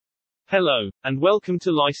Hello, and welcome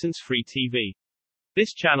to License-Free TV.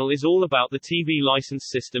 This channel is all about the TV license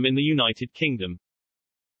system in the United Kingdom.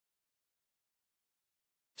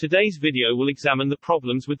 Today's video will examine the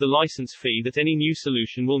problems with the license fee that any new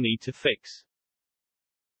solution will need to fix.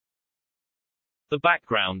 The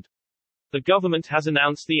background. The government has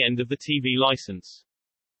announced the end of the TV license.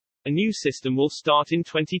 A new system will start in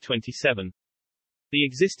 2027. The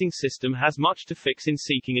existing system has much to fix in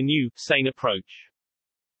seeking a new, sane approach.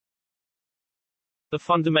 The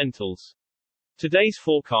fundamentals. Today's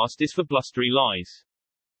forecast is for blustery lies.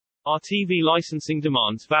 Are TV licensing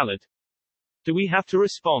demands valid? Do we have to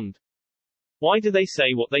respond? Why do they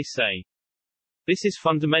say what they say? This is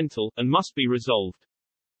fundamental, and must be resolved.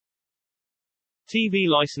 TV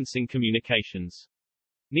licensing communications.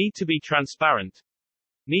 Need to be transparent.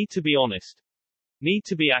 Need to be honest. Need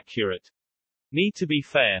to be accurate. Need to be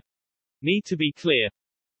fair. Need to be clear.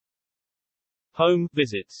 Home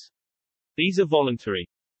visits. These are voluntary.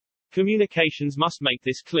 Communications must make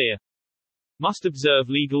this clear. Must observe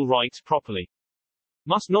legal rights properly.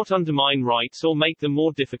 Must not undermine rights or make them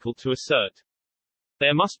more difficult to assert.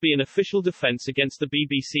 There must be an official defense against the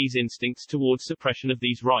BBC's instincts towards suppression of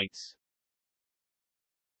these rights.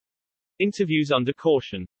 Interviews under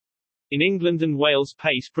caution. In England and Wales,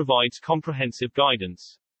 PACE provides comprehensive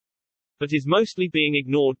guidance, but is mostly being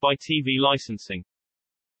ignored by TV licensing.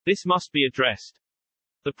 This must be addressed.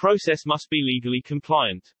 The process must be legally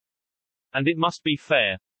compliant. And it must be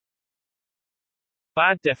fair.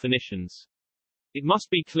 Bad definitions. It must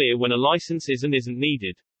be clear when a license is and isn't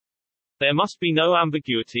needed. There must be no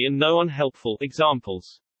ambiguity and no unhelpful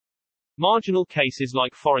examples. Marginal cases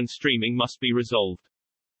like foreign streaming must be resolved.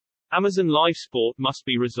 Amazon Live Sport must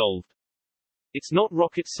be resolved. It's not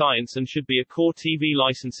rocket science and should be a core TV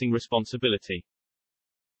licensing responsibility.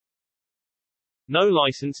 No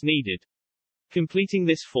license needed. Completing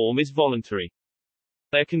this form is voluntary.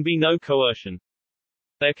 There can be no coercion.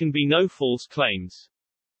 There can be no false claims.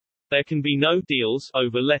 There can be no deals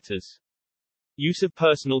over letters. Use of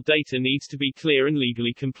personal data needs to be clear and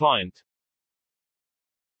legally compliant.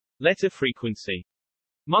 Letter frequency.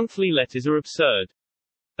 Monthly letters are absurd.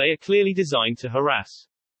 They are clearly designed to harass.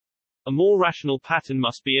 A more rational pattern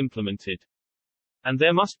must be implemented. And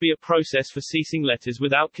there must be a process for ceasing letters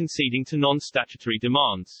without conceding to non-statutory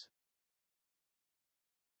demands.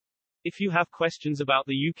 If you have questions about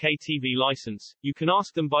the UK TV license, you can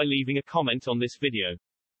ask them by leaving a comment on this video.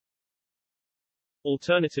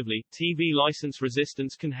 Alternatively, TV license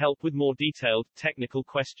resistance can help with more detailed, technical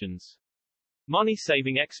questions.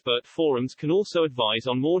 Money-saving expert forums can also advise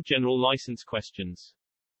on more general license questions.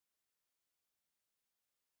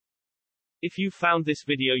 If you found this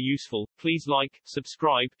video useful, please like,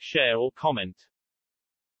 subscribe, share or comment.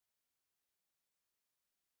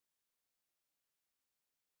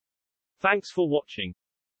 Thanks for watching.